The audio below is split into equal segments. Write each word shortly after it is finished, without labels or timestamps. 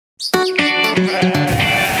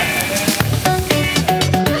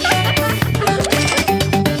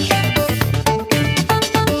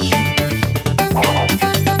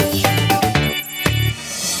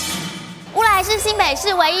新北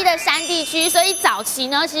市唯一的山地区，所以早期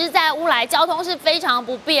呢，其实在乌来交通是非常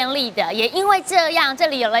不便利的。也因为这样，这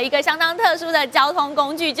里有了一个相当特殊的交通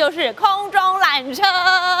工具，就是空中缆车。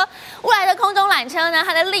乌来的空中缆车呢，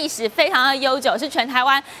它的历史非常的悠久，是全台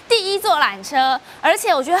湾第一座缆车。而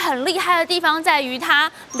且我觉得很厉害的地方在于它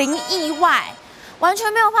零意外。 完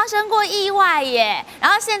全没有发生过意外耶。然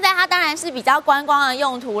后现在它当然是比较观光的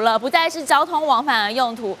用途了，不再是交通往返的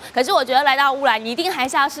用途。可是我觉得来到乌来，你一定还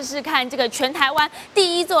是要试试看这个全台湾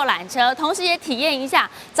第一座缆车，同时也体验一下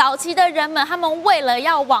早期的人们他们为了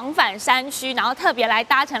要往返山区，然后特别来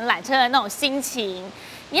搭乘缆车的那种心情。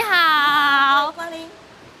你好，欢迎光临，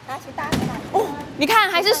拿起大家哦，你看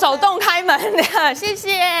还是手动开门的，谢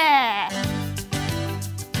谢。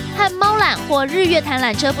 和猫缆或日月潭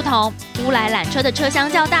缆车不同，乌来缆车的车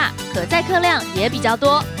厢较大，可载客量也比较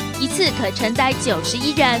多，一次可承载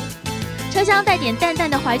91人。车厢带点淡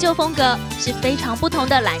淡的怀旧风格，是非常不同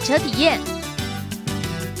的缆车体验。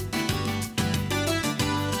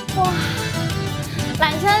哇，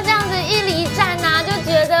缆车这样子一离站啊，就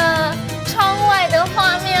觉得窗外的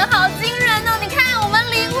画面好惊人哦！你看，我们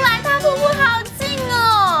离乌来大瀑布好近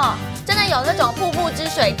哦。 真的有那种瀑布之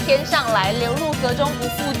水天上来，流入河中不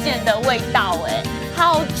复见的味道，哎，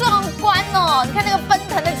好壮观哦！你看那个奔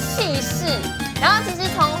腾的气势。然后其实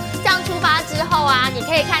从这样出发之后啊，你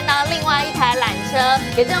可以看到另外一台缆车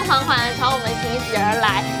也正缓缓的朝我们行驶而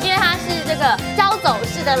来，因为它是这个交走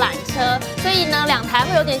式的缆车，所以呢，两台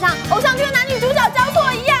会有点像偶像剧的男女主角交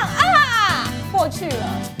错一样啊，过去了，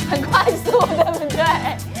很快速，对不对？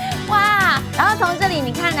 哇，然后从这里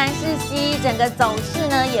你看南势溪整个走势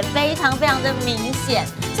呢也非常的明显，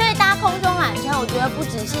所以搭空中缆车，我觉得不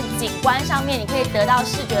只是景观上面你可以得到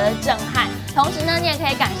视觉的震撼，同时呢你也可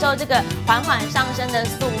以感受这个缓缓上升的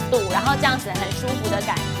速度，然后这样子很舒服的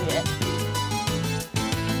感觉。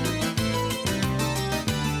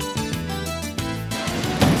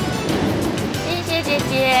谢谢姐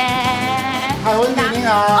姐。嗨，温迪你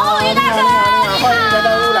好。哦，于大哥，你好，欢迎来到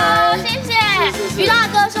乌来。谢谢。 于大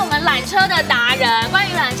哥是我们缆车的达人，关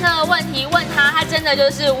于缆车的问题问他，他真的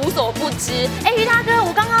就是无所不知。哎，于大哥，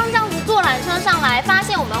我刚刚这样子坐缆车上来，发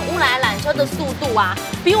现我们乌来缆车的速度啊，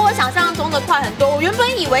比我想象中的快很多。我原本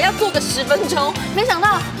以为要坐个10分钟，没想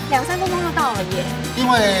到2、3分钟就到了耶。因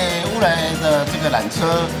为乌来的这个缆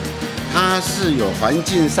车，它是有环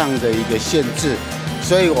境上的一个限制，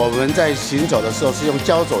所以我们在行走的时候是用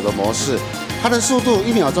交走的模式，它的速度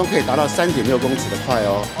1秒钟可以达到3.6公尺的快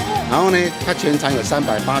哦。 然后呢，它全长有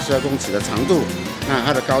382公尺的长度，那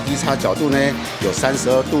它的高低差角度呢有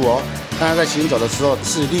32度哦。大家在行走的时候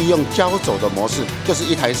是利用交走的模式，就是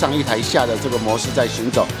一台上一台下的这个模式在行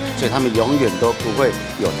走，所以他们永远都不会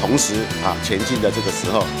有同时前进的这个时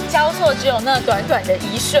候。交错只有那短短的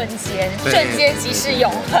一瞬间，瞬间即是永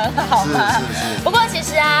恒，好吗？是。不过其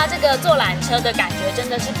实啊，这个坐缆车的感觉真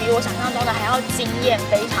的是比我想象中的还要惊艳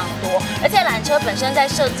非常多，而且缆车本身在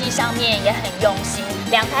设计上面也很用心。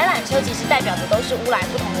 2台缆车其实代表的都是乌来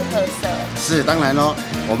不同的特色。是，当然咯，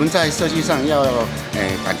我们在设计上要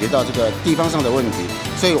感觉到这个地方上的问题，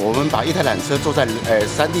所以我们把一台缆车坐在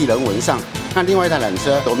山地人文上，那另外一台缆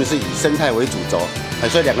车我们是以生态为主轴，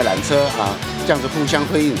所以2个缆车这样子互相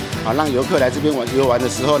辉映让游客来这边游玩的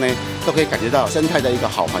时候呢，都可以感觉到生态的一个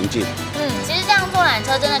好环境。其实这样坐缆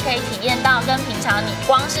车真的可以体验到跟平常你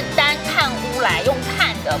光是单看乌来用看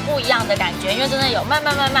的不一样的感觉，因为真的有慢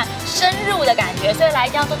慢深入的感觉，所以来一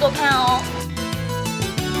定要坐看哦。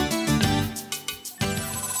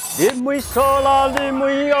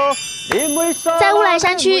在乌来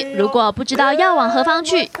山区，如果不知道要往何方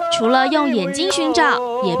去，除了用眼睛寻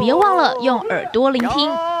找，也别忘了用耳朵聆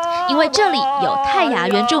听。 因为这里有泰雅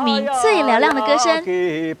原住民最嘹亮的歌声。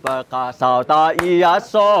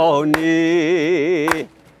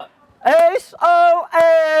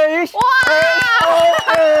SOS！ 哇！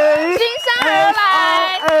金山而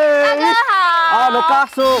来，大哥好。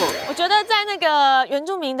我觉得在那个原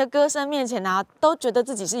住民的歌声面前啊，都觉得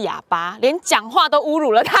自己是哑巴，连讲话都侮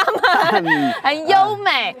辱了他们，很优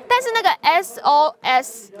美。但是那个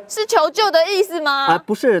SOS 是求救的意思吗？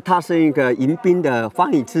不是，它是一个迎宾的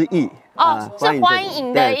翻译之意。 是欢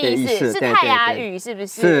迎的意思，是泰雅语，是不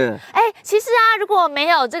是？是。哎，其实啊，如果没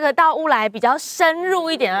有这个到乌来比较深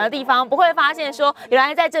入一点的地方，不会发现说，原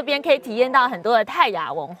来在这边可以体验到很多的泰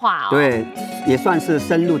雅文化哦。对，也算是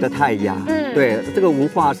深入的泰雅。对，这个文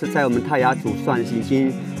化是在我们泰雅族算是已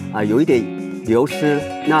经有一点流失，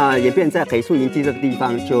那演变在黑树营地这个地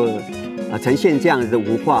方就呈现这样的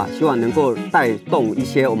文化，希望能够带动一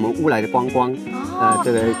些我们乌来的观光，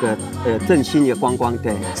这个一个振兴的观光，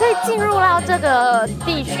对。所以进入到这个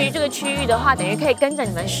地区、这个区域的话，等于可以跟着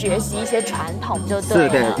你们学习一些传统，就对了。是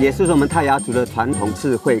的，也是我们泰雅族的传统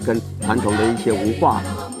智慧跟传统的一些文化。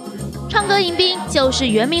唱歌迎宾就是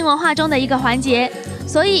原民文化中的一个环节，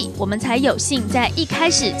所以我们才有幸在一开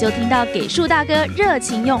始就听到给树大哥热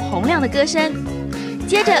情又洪亮的歌声。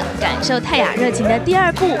接着感受泰雅热情的第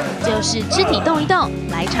2步，就是肢体动一动，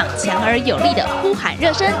来场强而有力的呼喊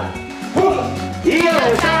热身。1、2、3，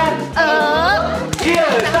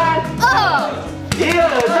 1、2、3，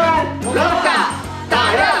 1、2、3， Loga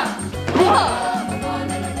打热。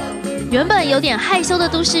原本有点害羞的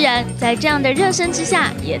都市人，在这样的热身之下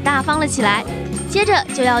也大方了起来。接着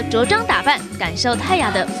就要着装打扮，感受泰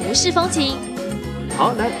雅的服饰风情。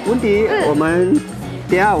好，来Wendy，我们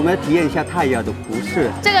等一下我们要体验一下泰雅的服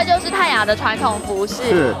饰。这个就是泰雅的传统服饰。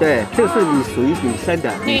是，对，这是你属于女生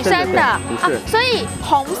的。女生的服饰，所以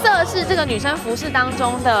红色是这个女生服饰当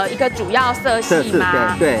中的一个主要色系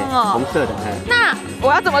吗？对，红色的。那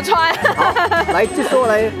我要怎么穿？好，来，这时候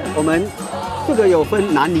来我们。这个有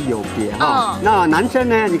分男女有别哈，那男生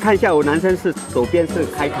呢？你看一下，我男生是左边是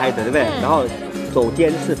开开的，对不对？然后左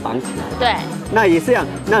肩是绑起来。对。那也是这样，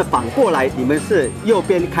那反过来你们是右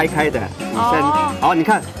边开开的女生。好，你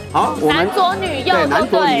看，好，我们男左女右，对，男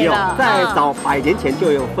左女右，在早100年前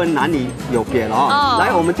就有分男女有别了哦。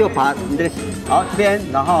来，我们就把你的好这边，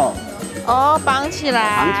然后绑起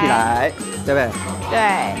来，绑起来，对不对？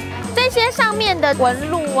对。这些上面的纹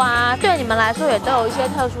路啊，对你们来说也都有一些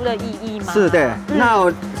特殊的意义吗？是的，那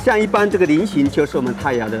像一般这个菱形就是我们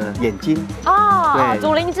泰雅的眼睛对，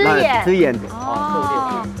祖灵之眼，之眼的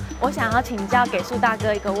我想要请教给树大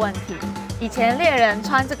哥一个问题：以前猎人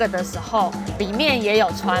穿这个的时候，里面也有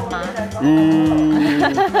穿吗？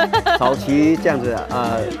早期这样子，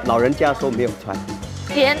老人家说没有穿。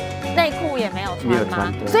连内裤也没有穿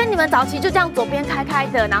吗？所以你们早期就这样左边开开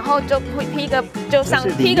的，然后就披个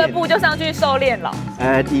布就上去狩猎了。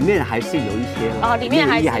里面还是有一些里面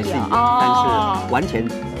还是有，但是完全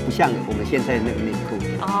不像我们现在那个内裤。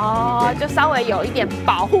就稍微有一点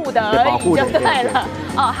保护的而已，就对了。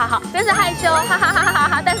好，真是害羞，哈哈哈哈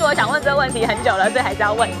哈！但是我想问这个问题很久了，所以还是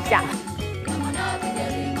要问一下。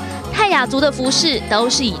泰雅族的服饰都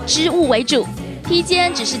是以织物为主。披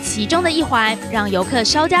肩只是其中的一环，让游客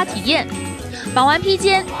稍加体验。绑完披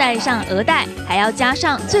肩，戴上额带，还要加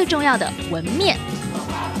上最重要的纹面。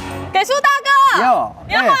给树大哥，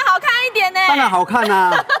你要画好看一点呢。当然好看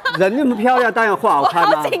啊，人那么漂亮，当然画好看啊。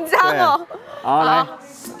我好紧张哦。好，来。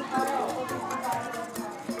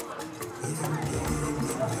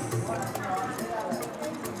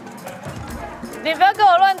你不要给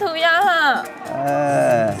我乱涂鸦哈。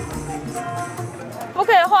不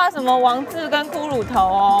可以画什么王字跟骷髅头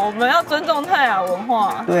哦，我们要尊重泰雅文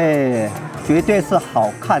化。对，绝对是好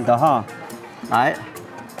看的哈。来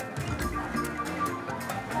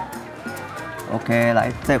 ，OK，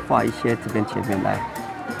 来再画一些这边前面来。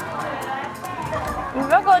你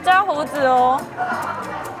不要给我加胡子哦。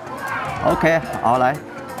OK， 好来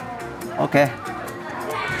 ，OK，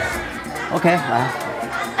 来。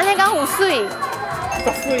那刚5岁，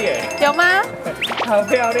多水耶！有吗？好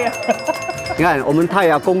漂亮。你看，我们泰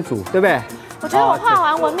雅公主，对不对？我觉得我画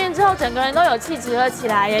完纹面之后，整个人都有气质了起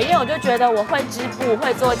来耶。因为我就觉得我会织布，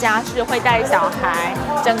会做家事，会带小孩，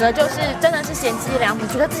整个就是真的是贤妻良母，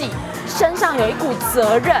觉得自己身上有一股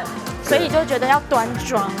责任，所以就觉得要端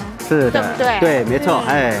庄，是的，对不对？对，没错，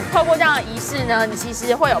透过这样的仪式呢，你其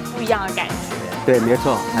实会有不一样的感觉。对，没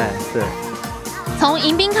错，是。从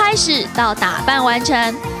迎宾开始到打扮完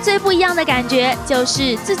成，最不一样的感觉就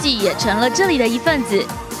是自己也成了这里的一份子。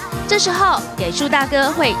这时候，给树大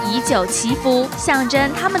哥会以酒祈福，象征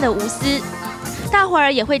他们的无私。大伙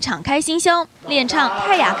儿也会敞开心胸，练唱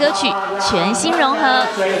泰雅歌曲，全心融合。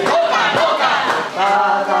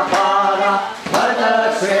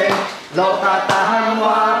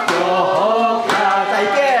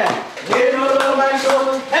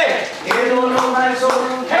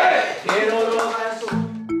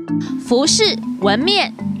服饰、纹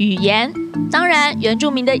面、语言，当然原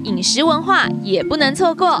住民的饮食文化也不能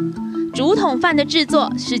错过。竹筒饭的制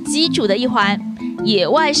作是基础的一环，野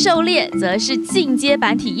外狩猎则是进阶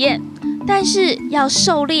版体验。但是要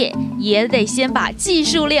狩猎，也得先把技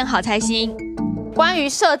术练好才行。关于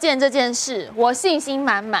射箭这件事，我信心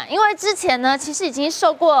满满，因为之前呢，其实已经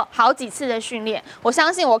受过好几次的训练，我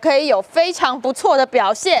相信我可以有非常不错的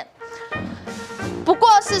表现。不过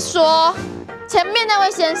是说，前面那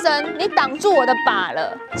位先生，你挡住我的靶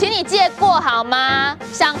了，请你借过好吗？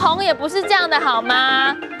想红也不是这样的好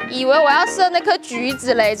吗？以为我要射那颗橘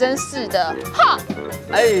子嘞，真是的。哈，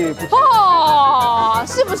哎，不错哦，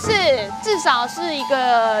是不是？至少是一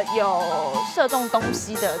个有射中东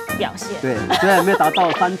西的表现。对，虽然没有打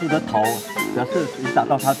到山猪的头，表示已打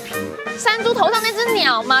到它皮。山猪头上那只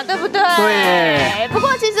鸟嘛，对不对？对。不过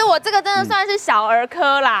其实我这个真的算是小儿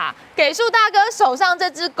科啦。给树大哥手上这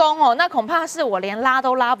只弓哦，那恐怕是我连拉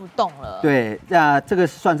都拉不动了。对，那这个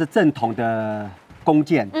算是正统的弓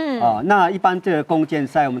箭。那一般这个弓箭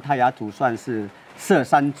在我们泰雅族算是射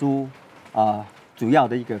山猪主要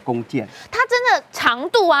的一个弓箭。它真的长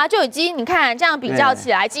度啊，就已经你看这样比较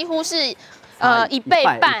起来，几乎是1倍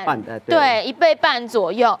半，对，1倍半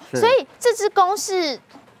左右。所以这只弓是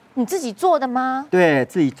你自己做的吗？对，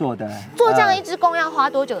自己做的。做这样一只弓要花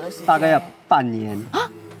多久的时间？大概要半年啊。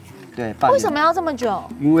对，半年。为什么要这么久？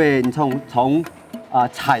因为你从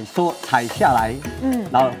采下来，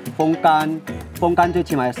然后风干最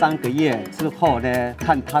起码要3个月之后呢，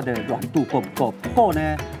看它的软度够不够。不够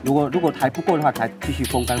呢，如果还不够的话，才继续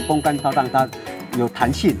风干到让它有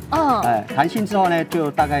弹性。弹性之后呢，就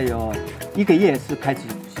大概有1个月是开始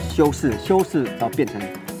修饰，然后变成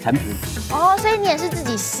成品。哦，所以你也是自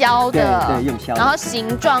己削的，对，用削的。然后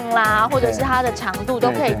形状啦，或者是它的长度都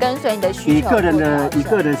可以跟随你的需求。一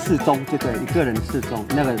个人适中就对，一个人适中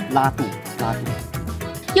那个拉度。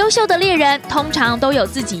优秀的猎人通常都有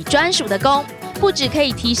自己专属的弓，不只可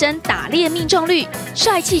以提升打猎命中率，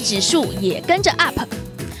帅气指数也跟着 up。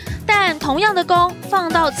但同样的弓放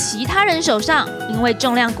到其他人手上，因为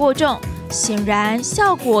重量过重，显然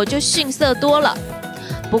效果就逊色多了。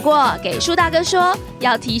不过给树大哥说，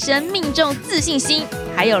要提升命中自信心，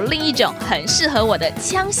还有另一种很适合我的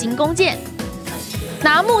枪型弓箭。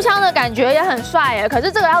拿木枪的感觉也很帅耶，可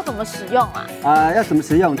是这个要怎么使用啊？要怎么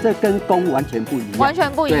使用？这跟弓完全不一样。完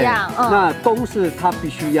全不一样。那弓是它必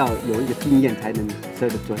须要有一个经验才能射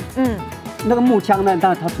得准。那个木枪呢，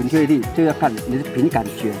它准确率就要看你是凭感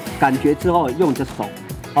觉，感觉之后用着手。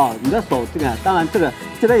你的手这个，当然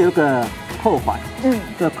这边有一个扣环。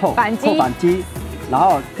这个扣扳机，然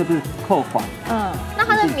后这是扣环。那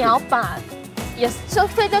它的瞄靶。也所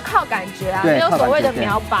以就靠感觉啊，没有所谓的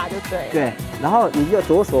瞄靶就对。对，然后你就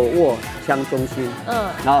左手握枪中心，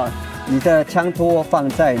然后你的枪托放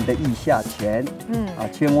在你的腋下前，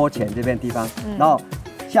缺摸前这边地方，然后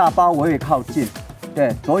下巴微微靠近，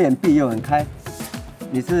对，左眼闭右眼开。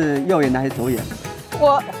你是右眼还是左眼？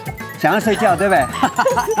我想要睡觉对不对？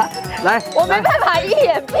来，我没办法一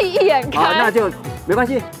眼闭一眼开。好，那就。没关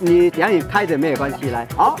系，你两眼开着没有关系。来，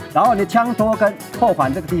好，然后你枪托跟扣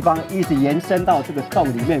环这个地方一直延伸到这个洞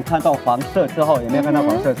里面，看到黄色之后，有没有看到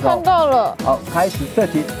黄色之后？看到了。好，开始射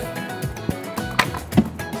击。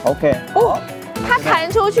OK。它弹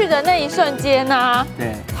出去的那一瞬间呢？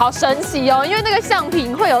对，好神奇哦，因为那个橡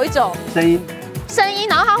皮会有一种声音，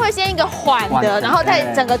然后它会先一个缓的，然后再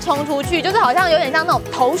整个冲出去，就是好像有点像那种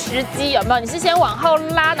投石机，有没有？你是先往后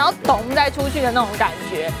拉，然后咚再出去的那种感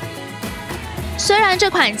觉。虽然这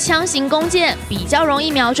款枪型弓箭比较容易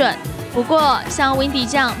瞄准，不过像 Wendy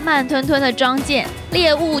这样慢吞吞的装箭，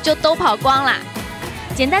猎物就都跑光啦。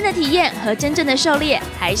简单的体验和真正的狩猎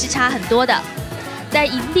还是差很多的。在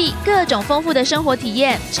营地各种丰富的生活体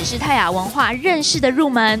验，只是泰雅文化认识的入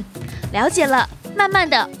门。了解了，慢慢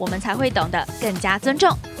的我们才会懂得更加尊重。